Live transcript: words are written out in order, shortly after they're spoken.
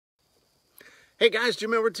Hey guys,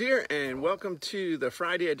 Jim Edwards here, and welcome to the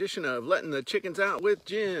Friday edition of Letting the Chickens Out with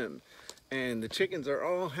Jim. And the chickens are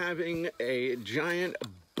all having a giant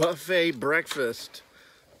buffet breakfast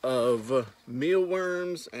of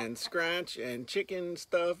mealworms and scratch and chicken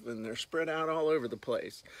stuff, and they're spread out all over the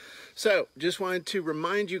place. So, just wanted to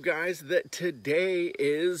remind you guys that today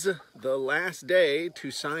is the last day to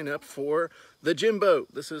sign up for the Jim Boat.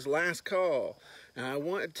 This is last call, and I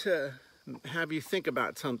want to have you think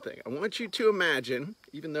about something. I want you to imagine,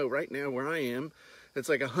 even though right now where I am, it's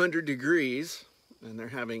like 100 degrees and they're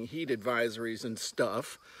having heat advisories and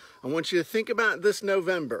stuff. I want you to think about this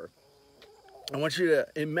November. I want you to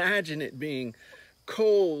imagine it being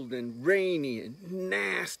cold and rainy and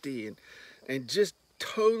nasty and just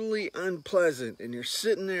totally unpleasant. And you're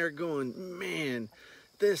sitting there going, man,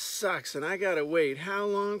 this sucks and I gotta wait how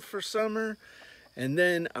long for summer? And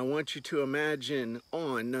then I want you to imagine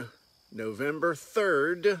on November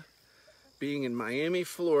 3rd, being in Miami,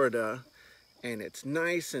 Florida, and it's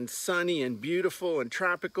nice and sunny and beautiful and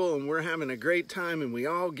tropical, and we're having a great time, and we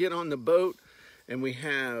all get on the boat, and we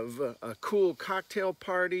have a cool cocktail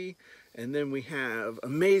party, and then we have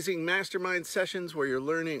amazing mastermind sessions where you're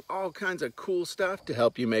learning all kinds of cool stuff to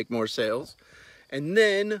help you make more sales. And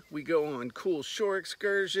then we go on cool shore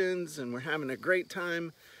excursions, and we're having a great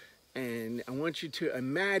time. And I want you to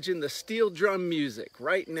imagine the steel drum music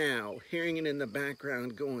right now, hearing it in the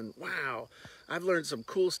background going, wow, I've learned some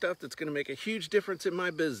cool stuff that's going to make a huge difference in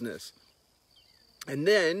my business. And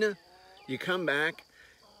then you come back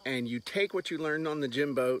and you take what you learned on the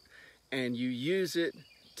Jim Boat and you use it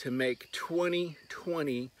to make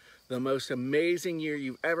 2020 the most amazing year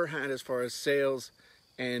you've ever had as far as sales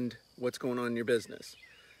and what's going on in your business.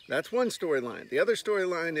 That's one storyline. The other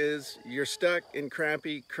storyline is you're stuck in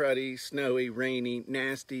crappy, cruddy, snowy, rainy,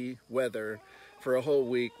 nasty weather for a whole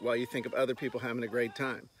week while you think of other people having a great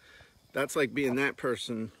time. That's like being that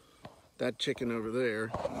person, that chicken over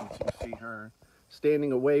there. I don't know if you can see her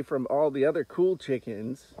standing away from all the other cool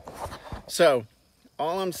chickens. So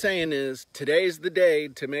all I'm saying is today's the day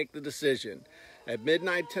to make the decision. At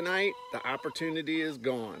midnight tonight, the opportunity is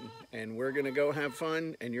gone, and we're going to go have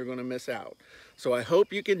fun, and you're going to miss out. So I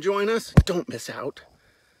hope you can join us. Don't miss out.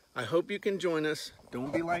 I hope you can join us.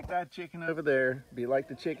 Don't be like that chicken over there. Be like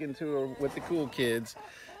the chickens who are with the cool kids,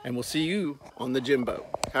 and we'll see you on the Jim Boat.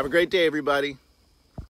 Have a great day, everybody.